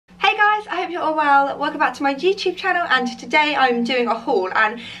you're all well. Welcome back to my YouTube channel, and today I'm doing a haul,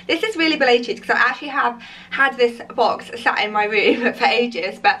 and this is really belated because I actually have had this box sat in my room for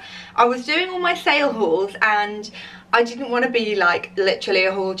ages, but I was doing all my sale hauls and I didn't want to be like literally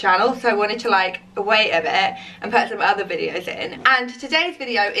a haul channel, so I wanted to like wait a bit and put some other videos in. And today's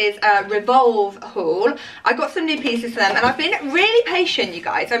video is a Revolve haul. I got some new pieces for them and I've been really patient, you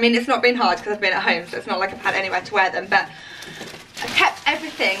guys. I mean, it's not been hard because I've been at home, so it's not like I've had anywhere to wear them, but I kept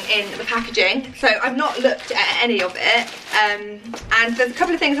everything in the packaging, so I've not looked at any of it. And there's a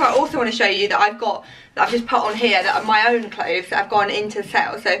couple of things I also want to show you that I've got, that I've just put on here, that are my own clothes that have gone into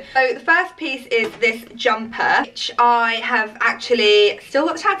sale. So the first piece is this jumper, which I have actually still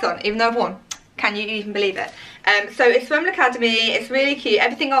got the tags on, even though I've worn. Can you even believe it? So it's from Academy. It's really cute.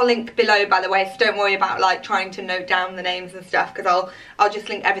 Everything I'll link below, by the way, so don't worry about like trying to note down the names and stuff, because I'll just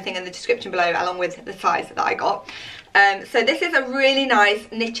link everything in the description below along with the size that I got. So this is a really nice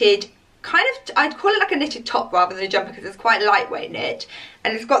knitted, kind of, I'd call it like a knitted top rather than a jumper because it's quite lightweight knit,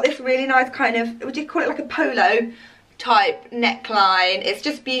 and it's got this really nice kind of, would you call it like a polo type neckline. It's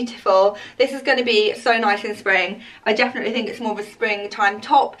just beautiful. This is going to be so nice in spring. I definitely think it's more of a springtime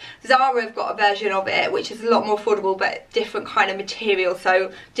top. Zara have got a version of it which is a lot more affordable but different kind of material,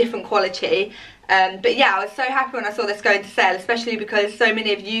 so different quality. But yeah, I was so happy when I saw this go into sale, especially because so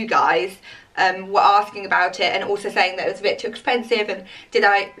many of you guys were asking about it and also saying that it was a bit too expensive, and did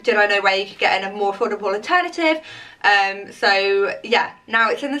I know where you could get a more affordable alternative. So yeah,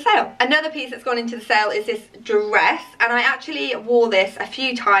 now it's in the sale. Another piece that's gone into the sale is this dress, and I actually wore this a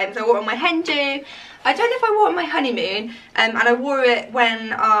few times. I wore it on my hen do. I don't know if I wore it on my honeymoon, and I wore it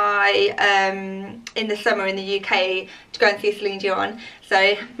when I, in the summer in the UK to go and see Celine Dion,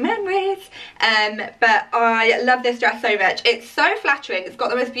 so memories. But I love this dress so much. It's so flattering. It's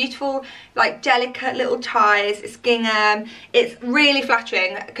got the most beautiful, like delicate little ties. It's gingham. It's really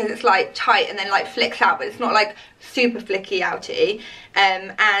flattering because it's like tight and then like flicks out, but it's not like super flicky outy.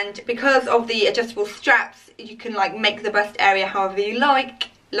 And because of the adjustable straps, you can like make the bust area however you like.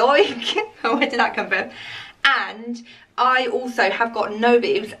 Where did that come from? And I also have got no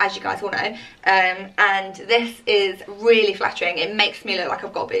boobs, as you guys all know, and this is really flattering. It makes me look like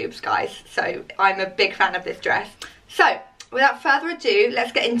I've got boobs, guys, so I'm a big fan of this dress. So without further ado,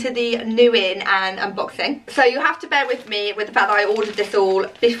 let's get into the new in and unboxing. So you'll have to bear with me with the fact that I ordered this all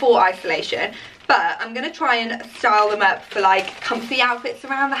before isolation, but I'm going to try and style them up for like comfy outfits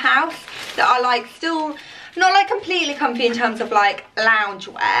around the house that are like still not like completely comfy in terms of like lounge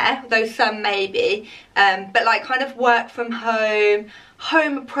wear, though some maybe, but like kind of work from home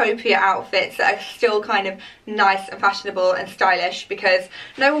appropriate outfits that are still kind of nice and fashionable and stylish, because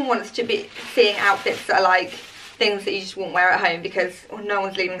no one wants to be seeing outfits that are like things that you just won't wear at home because no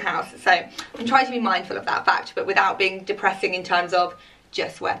one's leaving the house. So I'm trying to be mindful of that fact, but without being depressing in terms of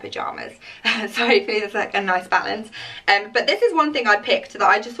just wear pyjamas. So hopefully there's like a nice balance. But this is one thing I picked that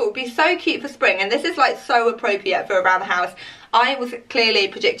I just thought would be so cute for spring, and this is like so appropriate for around the house. I was clearly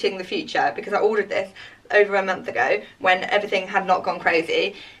predicting the future because I ordered this over a month ago when everything had not gone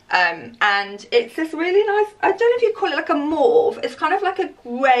crazy. And it's this really nice, I don't know if you call it like a mauve, it's kind of like a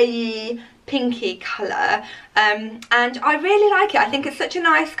grey pinky colour, and I really like it. I think it's such a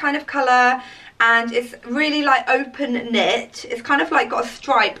nice kind of colour, and it's really like open knit. It's kind of like got a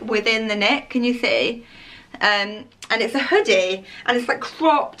stripe within the knit, can you see? And it's a hoodie and it's like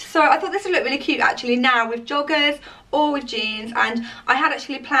cropped, so I thought this would look really cute actually now with joggers or with jeans. And I had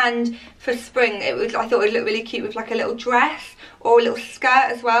actually planned for spring, I thought it would look really cute with like a little dress or a little skirt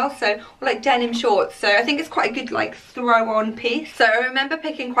as well, so, or like denim shorts. So I think it's quite a good like throw on piece. So I remember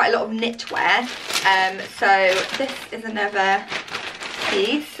picking quite a lot of knitwear, so this is another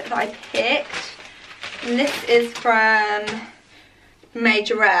piece that I picked, and this is from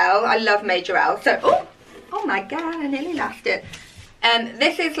Majorelle. I love Majorelle. So oh my god, I nearly lost it.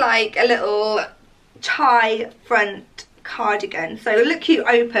 This is like a little tie front cardigan, so it'll look cute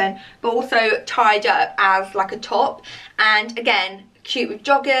open but also tied up as like a top, and again cute with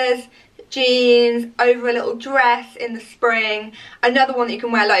joggers, jeans, over a little dress in the spring. Another one that you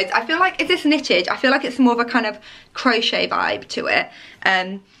can wear loads. I feel like, is this knitted? I feel like it's more of a kind of crochet vibe to it,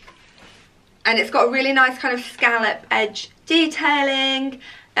 and it's got a really nice kind of scallop edge detailing.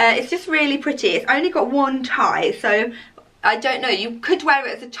 It's just really pretty. It's only got one tie, so I don't know, you could wear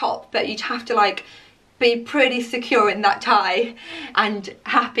it as a top, but you'd have to like be pretty secure in that tie and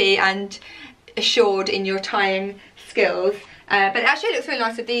happy and assured in your tying skills. But it actually looks really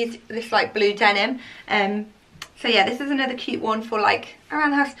nice with this like blue denim. So yeah, this is another cute one for like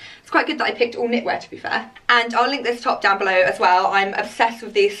around the house. It's quite good that I picked all knitwear, to be fair. And I'll link this top down below as well. I'm obsessed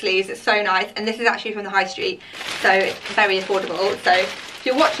with these sleeves, it's so nice. And this is actually from the high street, so it's very affordable. So if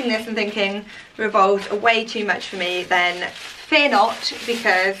you're watching this and thinking Revolve's are way too much for me, then fear not,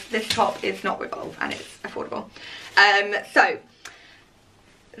 because this top is not Revolve and it's affordable. So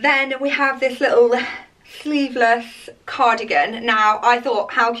then we have this little sleeveless cardigan. Now I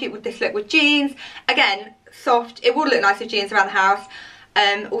thought, how cute would this look with jeans? Again, soft. It would look nice with jeans around the house.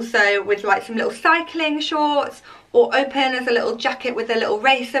 Also with like some little cycling shorts, or open as a little jacket with a little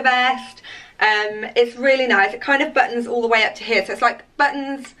racer vest. It's really nice. It kind of buttons all the way up to here, so it's like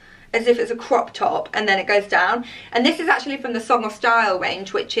buttons as if it's a crop top, and then it goes down. And this is actually from the Song of Style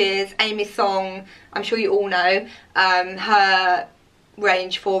range, which is Amy's Song, I'm sure you all know, her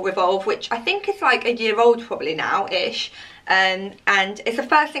range for Revolve, which I think is like a year old probably now-ish. And it's the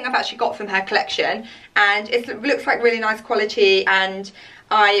first thing I've actually got from her collection, and it looks like really nice quality, and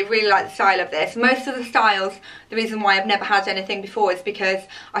I really like the style of this. Most of the styles, the reason why I've never had anything before is because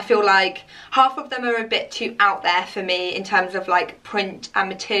I feel like half of them are a bit too out there for me in terms of like print and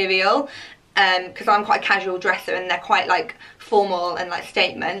material, because I'm quite a casual dresser and they're quite like formal and like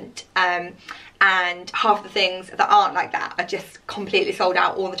statement. And half the things that aren't like that are just completely sold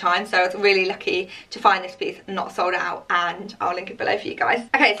out all the time. So I was really lucky to find this piece not sold out, and I'll link it below for you guys.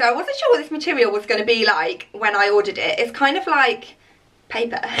 Okay, so I wasn't sure what this material was going to be like when I ordered it. It's kind of like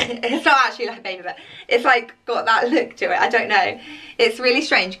paper. It's not actually like paper, but it's like got that look to it. I don't know. It's really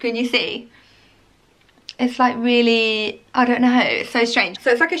strange. Can you see? It's like really, I don't know. It's so strange.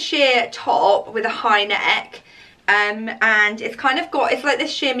 So it's like a sheer top with a high neck. And it's kind of got, it's like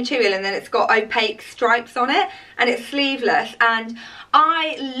this sheer material, and then it's got opaque stripes on it, and it's sleeveless. And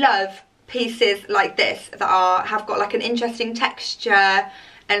I love pieces like this that have got like an interesting texture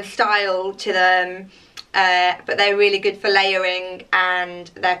and style to them, but they're really good for layering, and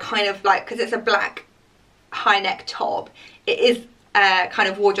they're kind of like, because it's a black high neck top, it is kind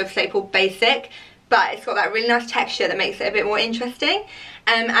of wardrobe staple basic, but it's got that really nice texture that makes it a bit more interesting.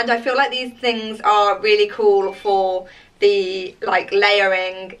 And I feel like these things are really cool for the like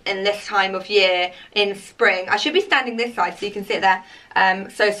layering in this time of year in spring. I should be standing this side so you can see it there.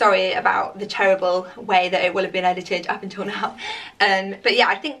 So sorry about the terrible way that it will have been edited up until now. But yeah,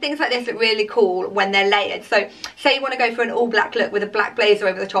 I think things like this look really cool when they're layered. So say you want to go for an all black look with a black blazer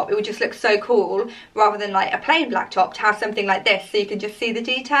over the top, it would just look so cool, rather than like a plain black top, to have something like this so you can just see the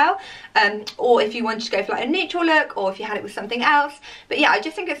detail. Or if you wanted to go for like a neutral look, or if you had it with something else. But yeah, I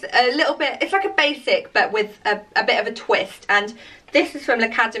just think it's a little bit, it's like a basic but with a bit of a twist. And this is from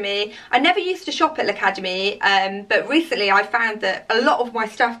L'Academie. I never used to shop at L'Academie, but recently I found that a lot of my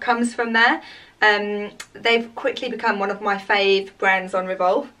stuff comes from there. They've quickly become one of my fave brands on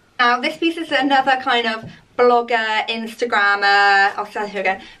Revolve. Now this piece is another kind of blogger, Instagrammer, I'll say it here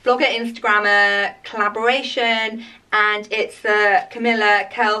again, blogger, Instagrammer collaboration, and it's the Camilla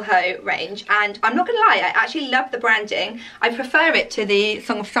Kelho range. And I'm not gonna lie, I actually love the branding. I prefer it to the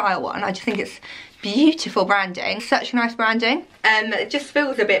Song of Style one. I just think it's beautiful branding, such nice branding. It just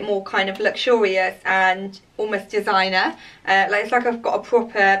feels a bit more kind of luxurious and almost designer. Like it's like I've got a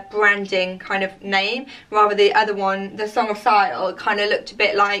proper branding kind of name, rather the other one, the Song of Style, it kind of looked a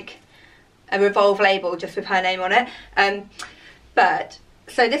bit like a Revolve label just with her name on it.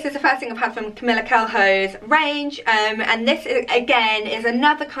 So this is the first thing I've had from Camilla Kelho's range, and this is, again, is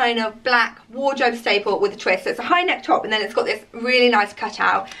another kind of black wardrobe staple with a twist. So it's a high neck top, and then it's got this really nice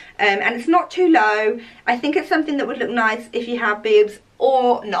cutout, and it's not too low. I think it's something that would look nice if you have boobs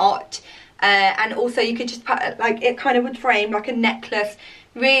or not, and also you could just put, like, it kind of would frame like a necklace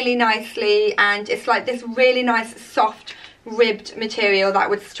really nicely, and it's like this really nice soft ribbed material that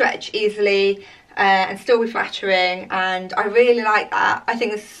would stretch easily. And still be flattering, and I really like that. I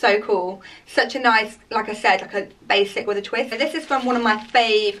think this is so cool. Such a nice, like I said, like a basic with a twist. So this is from one of my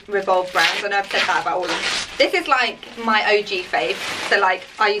fave Revolve brands. I know I've said that about all of them. This is like my OG fave. So like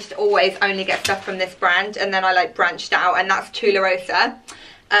I used to always only get stuff from this brand, and then I like branched out, and that's Tularosa.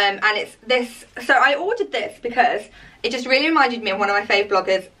 And it's this, so I ordered this because it just really reminded me of one of my fave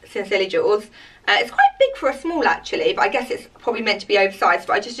bloggers, Sincerely Jules. It's quite big for a small actually, but I guess it's probably meant to be oversized,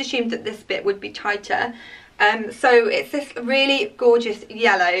 but I just assumed that this bit would be tighter. So it's this really gorgeous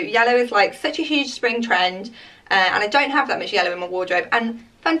yellow. Yellow is like such a huge spring trend, and I don't have that much yellow in my wardrobe. And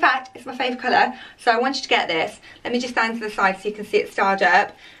fun fact, it's my favourite colour, so I wanted to get this. Let me just stand to the side so you can see it starred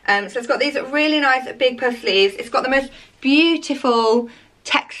up. So it's got these really nice big puff sleeves. It's got the most beautiful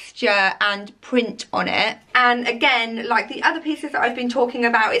texture and print on it. And again, like the other pieces that I've been talking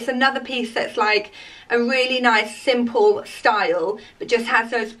about, it's another piece that's like a really nice simple style but just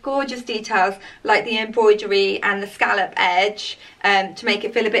has those gorgeous details like the embroidery and the scallop edge to make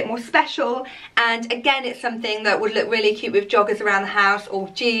it feel a bit more special. And again, it's something that would look really cute with joggers around the house or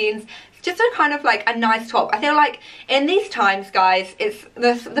jeans. Just a kind of like a nice top. I feel like in these times, guys, it's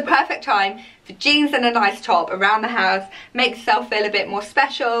the perfect time for jeans and a nice top around the house. Make yourself feel a bit more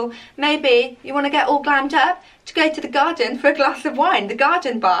special. Maybe you want to get all glammed up to go to the garden for a glass of wine, the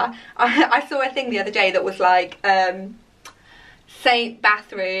garden bar. I saw a thing the other day that was like Saint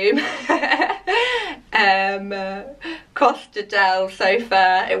bathroom, Costa del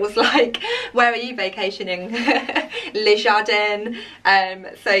sofa. It was like, where are you vacationing? Le Jardin.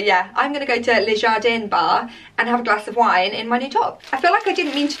 So yeah, I'm gonna go to Le Jardin bar and have a glass of wine in my new top. I feel like I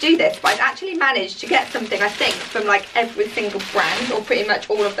didn't mean to do this, but I've actually managed to get something, I think, from like every single brand, or pretty much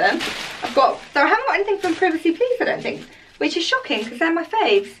all of them. So I haven't got anything from Privacy Please, I don't think, which is shocking because they're my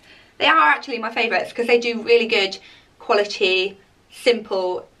faves. They are actually my favourites because they do really good quality,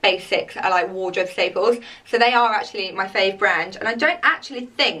 simple basics are like wardrobe staples. So they are actually my fave brand, and I don't actually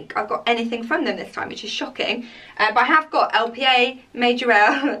think I've got anything from them this time, which is shocking. But I have got LPA,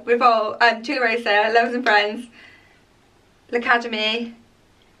 Majorelle, Revolve, Tula Rosa, Lovers and Friends, L'Academy,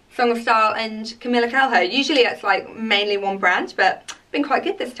 Song of Style and Camilla Calho. Usually it's like mainly one brand, but been quite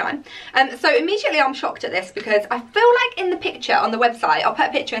good this time. So immediately I'm shocked at this because I feel like in the picture on the website, I'll put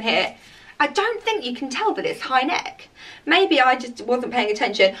a picture in here, I don't think you can tell that it's high neck. Maybe I just wasn't paying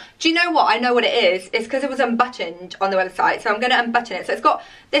attention. Do you know what? I know what it is. It's because it was unbuttoned on the website. So I'm going to unbutton it. So it's got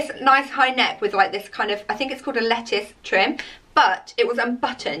this nice high neck with like this kind of, I think it's called a lettuce trim. But it was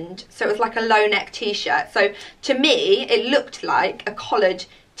unbuttoned. So it was like a low neck t-shirt. So to me, it looked like a collared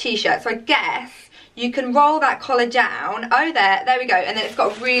t-shirt. So I guess you can roll that collar down. Oh, there we go. And then it's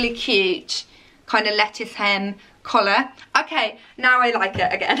got a really cute kind of lettuce hem collar. Okay, now I like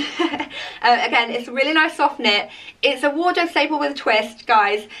it again. Again, it's a really nice soft knit. It's a wardrobe staple with a twist,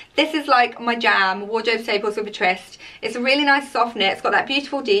 guys. This is like my jam, wardrobe staples with a twist. It's a really nice soft knit. It's got that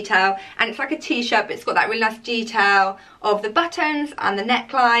beautiful detail, and it's like a t-shirt, but it's got that really nice detail of the buttons and the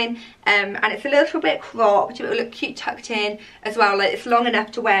neckline. And it's a little bit cropped. It will look cute tucked in as well. Like, it's long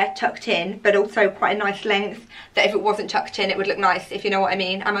enough to wear tucked in, but also quite a nice length that if it wasn't tucked in, it would look nice, if you know what I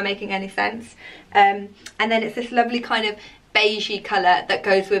mean. Am I making any sense? And then it's this lovely kind of beigey colour that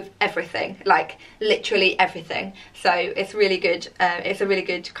goes with everything, like literally everything. So it's really good. It's a really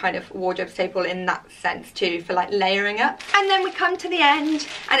good kind of wardrobe staple in that sense too, for like layering up. And then we come to the end,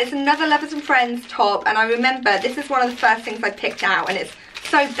 and it's another Lovers and Friends top. And I remember this is one of the first things I picked out, and it's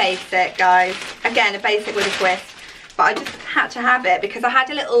so basic, guys. Again, a basic with a twist, but I just had to have it because I had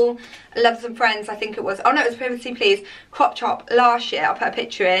a little Lovers and Friends, I think it was, oh no, it was Privacy Please crop top last year. I'll put a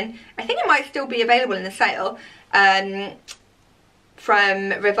picture in. I think it might still be available in the sale, from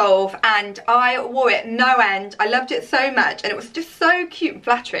Revolve, and I wore it no end. I loved it so much, and it was just so cute and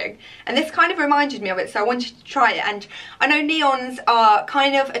flattering, and this kind of reminded me of it, so I wanted to try it. And I know neons are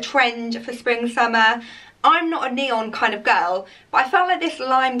kind of a trend for spring, summer. I'm not a neon kind of girl, but I felt like this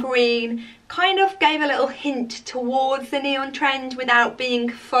lime green kind of gave a little hint towards the neon trend without being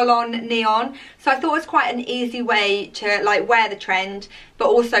full-on neon. So I thought it was quite an easy way to like wear the trend, but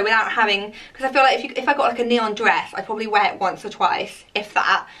also without having, because I feel like if I got like a neon dress, I'd probably wear it once or twice, if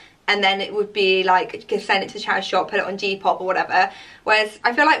that, and then it would be like, just send it to the charity shop, put it on Depop or whatever. Whereas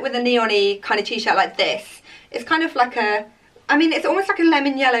I feel like with a neon-y kind of t-shirt like this, it's kind of like a, I mean, it's almost like a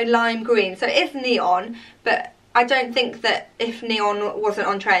lemon yellow lime green, so it is neon, but I don't think that if neon wasn't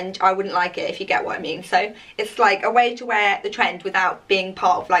on trend, I wouldn't like it, if you get what I mean. So it's like a way to wear the trend without being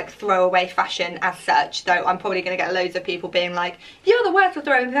part of like throwaway fashion as such, though I'm probably going to get loads of people being like, you're the worst for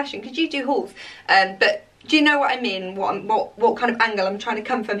throwaway fashion, could you do hauls? But do you know what I mean? What kind of angle I'm trying to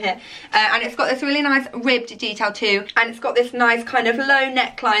come from here? And it's got this really nice ribbed detail too, and it's got this nice kind of low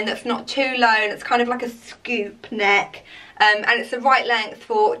neckline that's not too low, and it's kind of like a scoop neck. And it's the right length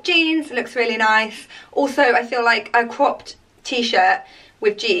for jeans. It looks really nice. Also, I feel like a cropped t-shirt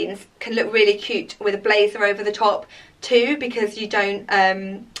with jeans can look really cute with a blazer over the top too, because you don't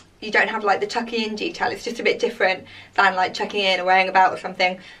have like the tucking in detail. It's just a bit different than like tucking in or wearing a belt or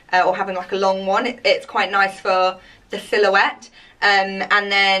something, or having like a long one. It's quite nice for the silhouette.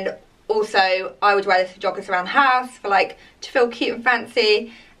 And then also I would wear this for joggers around the house, for like to feel cute and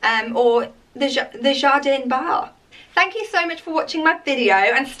fancy, or the Jardin bar. Thank you so much for watching my video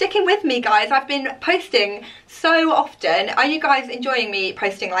and sticking with me, guys. I've been posting so often. Are you guys enjoying me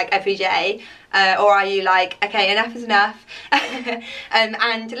posting like every day? or are you like, okay, enough is enough?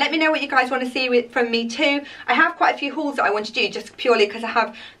 And let me know what you guys want to see from me too. I have quite a few hauls that I want to do just purely because I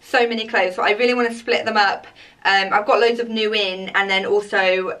have so many clothes, so I really want to split them up. I've got loads of new in, and then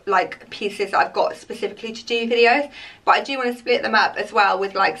also like pieces that I've got specifically to do videos, but I do want to split them up as well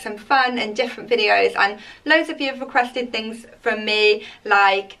with like some fun and different videos. And loads of you have requested things from me,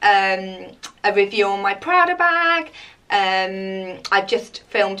 like a review on my Prada bag. I've just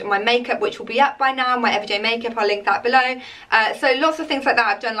filmed my makeup, which will be up by now, my everyday makeup, I'll link that below. So lots of things like that.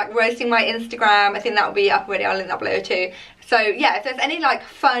 I've done like roasting my Instagram, I think that will be up already, I'll link that below too. So yeah, if there's any like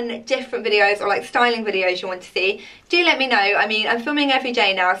fun, different videos or like styling videos you want to see, do let me know. I mean, I'm filming every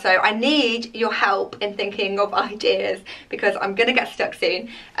day now, so I need your help in thinking of ideas because I'm gonna get stuck soon.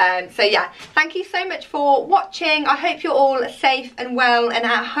 So yeah, thank you so much for watching. I hope you're all safe and well and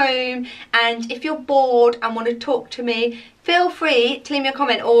at home, and if you're bored and want to talk to me, feel free to leave me a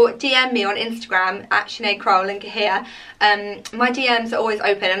comment or DM me on Instagram at Sinead Crowe, link it here. My DMs are always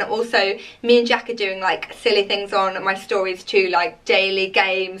open, and also me and Jack are doing like silly things on my stories too, like daily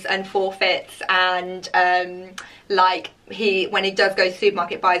games and forfeits, and like when he does go to the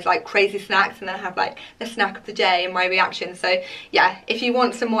supermarket, buys like crazy snacks, and then I have like the snack of the day and my reaction. So yeah, if you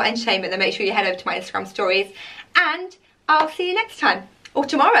want some more entertainment, then make sure you head over to my Instagram stories, and I'll see you next time or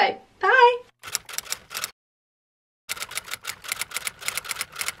tomorrow. Bye.